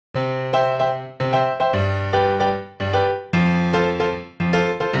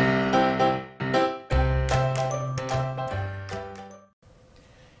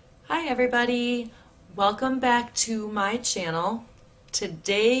everybody, welcome back to my channel.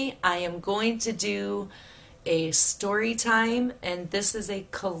 Today I am going to do a story time, and this is a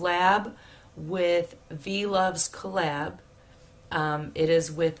collab with V Loves Collab. It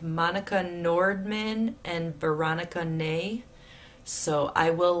is with Monica Nordman and Veronica Ney. So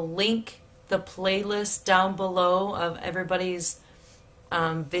I will link the playlist down below of everybody's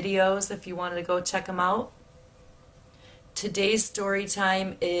videos if you wanted to go check them out. Today's story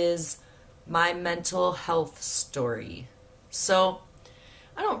time is my mental health story. So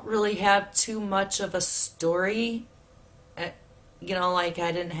I don't really have too much of a story. Like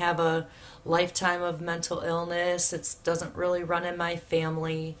I didn't have a lifetime of mental illness. It doesn't really run in my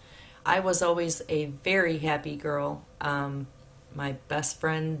family. I was always a very happy girl. My best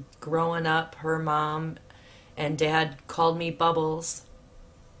friend growing up, her mom and dad called me Bubbles.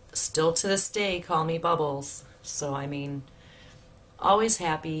 Still to this day call me Bubbles. So, always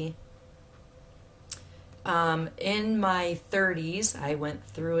happy. In my 30s, I went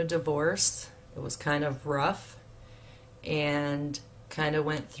through a divorce. It was kind of rough, and kind of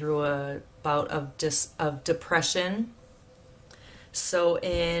went through a bout of depression. So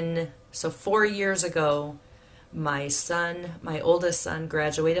 4 years ago, my oldest son,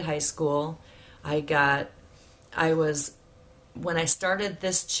 graduated high school. When I started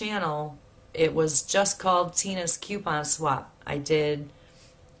this channel, it was just called Tina's Coupon Swap. I did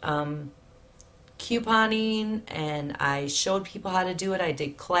couponing, and I showed people how to do it. I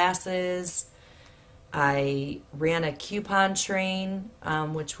did classes. I ran a coupon train,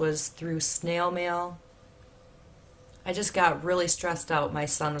 which was through snail mail. I just got really stressed out. My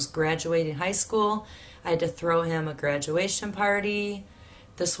son was graduating high school. I had to throw him a graduation party.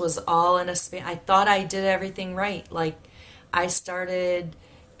 This was all in a span. I thought I did everything right. Like, I started,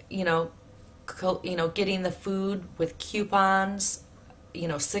 getting the food with coupons,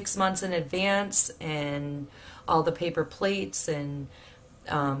 6 months in advance, and all the paper plates and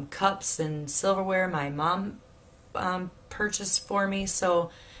cups and silverware my mom purchased for me.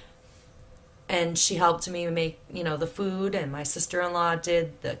 And she helped me make, the food, and my sister-in-law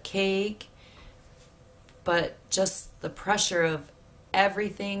did the cake. But just the pressure of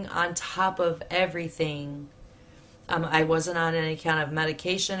everything on top of everything. I wasn't on any kind of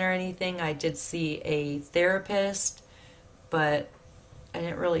medication or anything. I did see a therapist, but I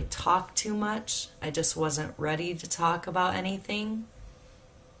didn't really talk too much. I just wasn't ready to talk about anything.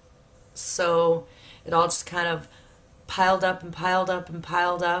 So it all just kind of piled up and piled up and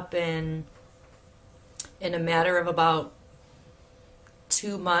piled up, and in a matter of about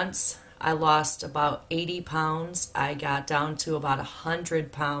 2 months, I lost about 80 pounds. I got down to about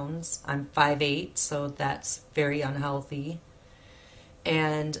 100 pounds. I'm 5'8", so that's very unhealthy.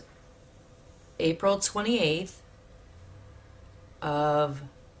 And April 28th of,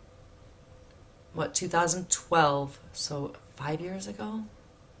 2012, so 5 years ago?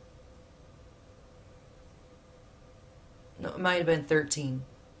 No, it might have been 13.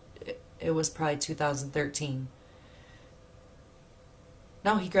 It was probably 2013.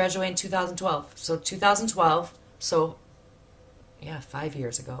 No, he graduated in 2012. So 2012, 5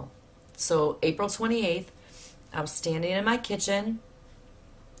 years ago. So April 28th, I was standing in my kitchen.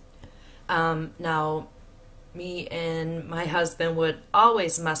 Now, me and my husband would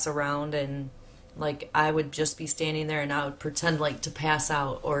always mess around, and I would just be standing there, and I would pretend to pass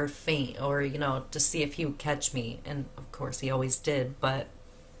out or faint, or to see if he would catch me. And of course he always did, but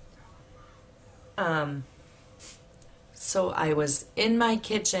so I was in my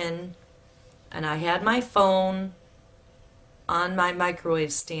kitchen, and I had my phone on my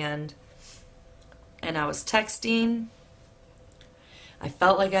microwave stand, and I was texting. I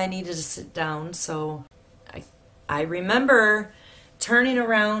felt like I needed to sit down, so I remember turning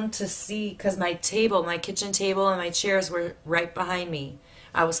around to see, because my kitchen table and my chairs were right behind me.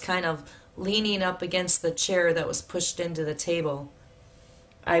 I was kind of leaning up against the chair that was pushed into the table.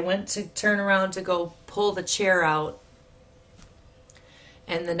 I went to turn around to go pull the chair out,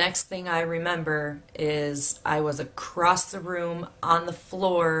 and the next thing I remember is I was across the room on the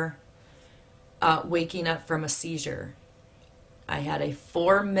floor, waking up from a seizure. I had a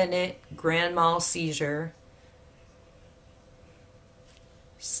 4-minute grand mal seizure,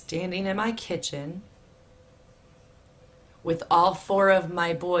 standing in my kitchen with all 4 of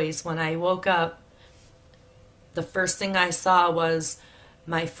my boys. When I woke up, the first thing I saw was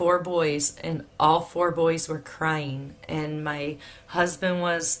my 4 boys, and all 4 boys were crying, and my husband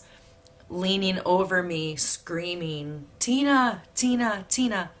was leaning over me screaming, "Tina, Tina,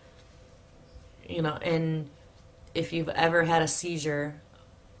 Tina." And if you've ever had a seizure,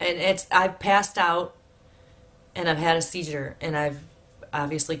 and I've passed out and I've had a seizure, and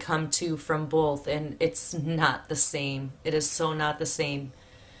obviously come to from both, and it's not the same. It is so not the same.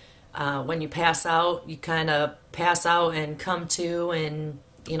 When you pass out, you kind of pass out and come to, and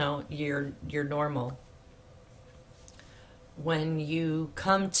you're normal. When you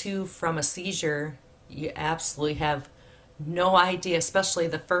come to from a seizure, you absolutely have no idea, especially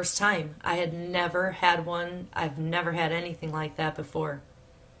the first time. I had never had one. I've never had anything like that before.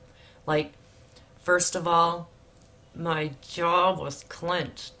 Like, first of all, my jaw was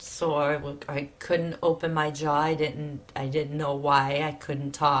clenched, so I couldn't open my jaw. I didn't know why. I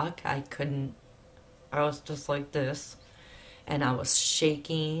couldn't talk. I was just like this, and I was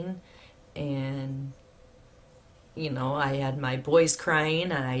shaking, and I had my boys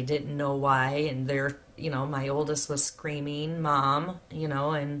crying, and I didn't know why, and my oldest was screaming, "Mom,"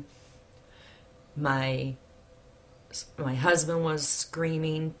 and my husband was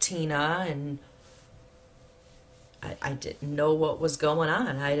screaming, "Tina," and I didn't know what was going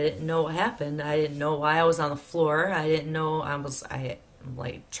on. I didn't know what happened. I didn't know why I was on the floor. I didn't know. I'm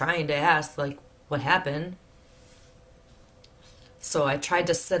like trying to ask, like, what happened. So I tried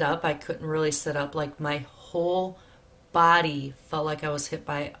to sit up. I couldn't really sit up. Like, my whole body felt like I was hit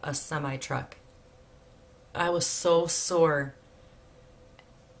by a semi-truck. I was so sore.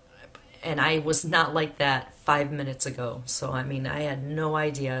 And I was not like that 5 minutes ago. So, I mean, I had no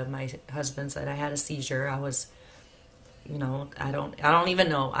idea. My husband said I had a seizure. I was, I don't even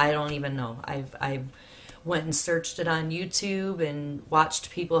know. I don't even know. I went and searched it on YouTube and watched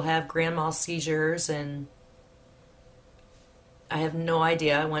people have grand mal seizures, and I have no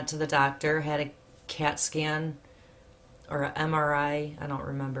idea. I went to the doctor, had a CAT scan or an MRI. I don't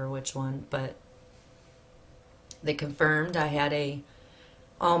remember which one, but they confirmed I had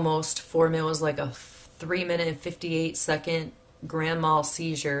almost 4 minutes, it was like a 3-minute and 58-second grand mal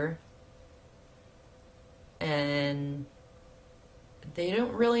seizure. And they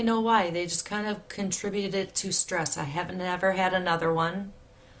don't really know why. They just kind of contributed it to stress. I haven't never had another one.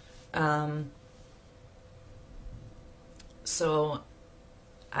 So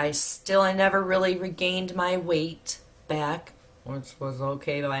I never really regained my weight back, which was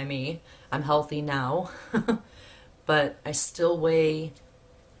okay by me. I'm healthy now. But I still weigh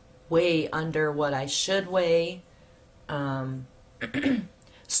way under what I should weigh.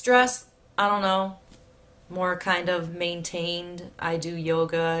 Stress, I don't know, more kind of maintained. I do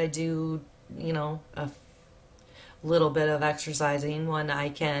yoga, I do, a little bit of exercising when I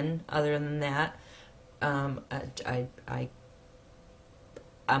can. Other than that, I'm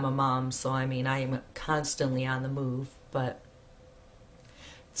a mom, so I mean, I am constantly on the move. But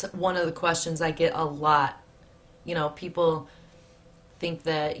it's one of the questions I get a lot. People think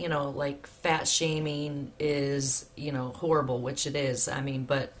that, like, fat shaming is, horrible, which it is. I mean,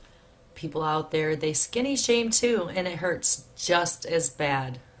 but people out there, they skinny shame too, and it hurts just as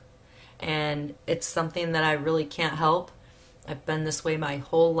bad. And it's something that I really can't help. I've been this way my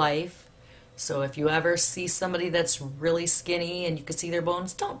whole life. So if you ever see somebody that's really skinny and you can see their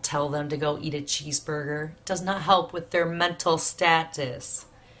bones, don't tell them to go eat a cheeseburger. It does not help with their mental status.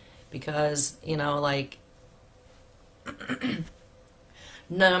 Because, like,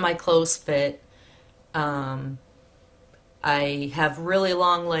 none of my clothes fit. I have really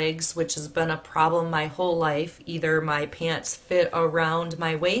long legs, which has been a problem my whole life. Either my pants fit around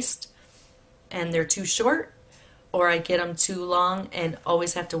my waist and they're too short, or I get them too long and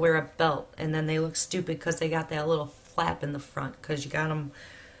always have to wear a belt. And then they look stupid because they got that little flap in the front because you got them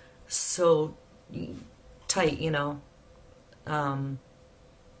so tight,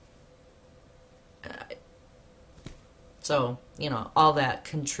 So, all that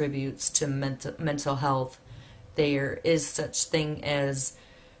contributes to mental health. There is such thing as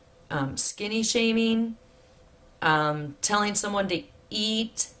skinny shaming, telling someone to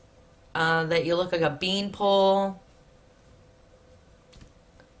eat, that you look like a beanpole.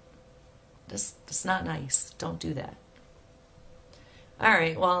 That's not nice. Don't do that. All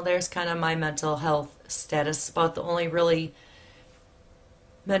right, well, there's kind of my mental health status. About the only really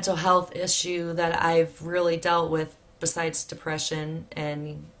mental health issue that I've really dealt with besides depression,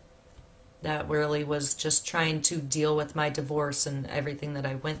 and that really was just trying to deal with my divorce and everything that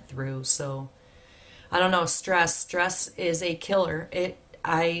I went through. So I don't know, stress is a killer.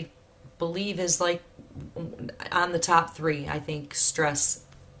 I believe is like on the top 3. I think stress,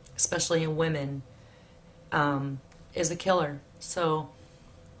 especially in women, is a killer. So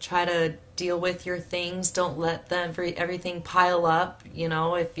try to deal with your things. Don't let everything pile up.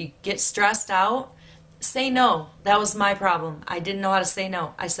 If you get stressed out, say no. That was my problem. I didn't know how to say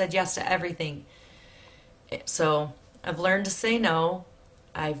no. I said yes to everything. So I've learned to say no.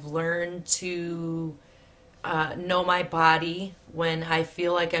 I've learned to know my body. When I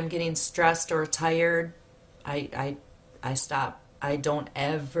feel like I'm getting stressed or tired, I stop. I don't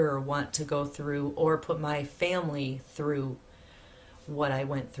ever want to go through or put my family through what I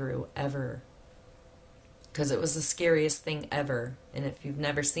went through ever, because it was the scariest thing ever. And if you've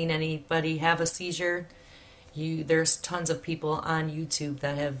never seen anybody have a seizure, there's tons of people on YouTube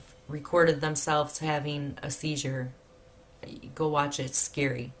that have recorded themselves having a seizure. Go watch it. It's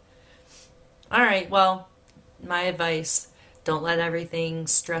scary. All right, well, my advice, don't let everything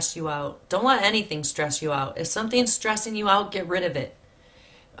stress you out. Don't let anything stress you out. If something's stressing you out, get rid of it.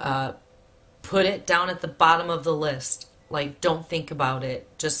 Put it down at the bottom of the list. Like, don't think about it.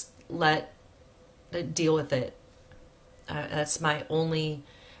 Just deal with it. That's my only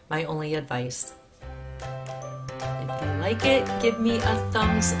advice. If you like it, give me a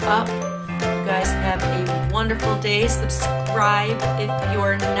thumbs up. You guys have a wonderful day. Subscribe if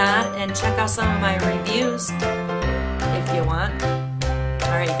you're not, and check out some of my reviews if you want.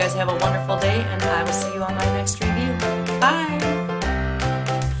 Alright, you guys have a wonderful day, and I will see you on my next review. Bye!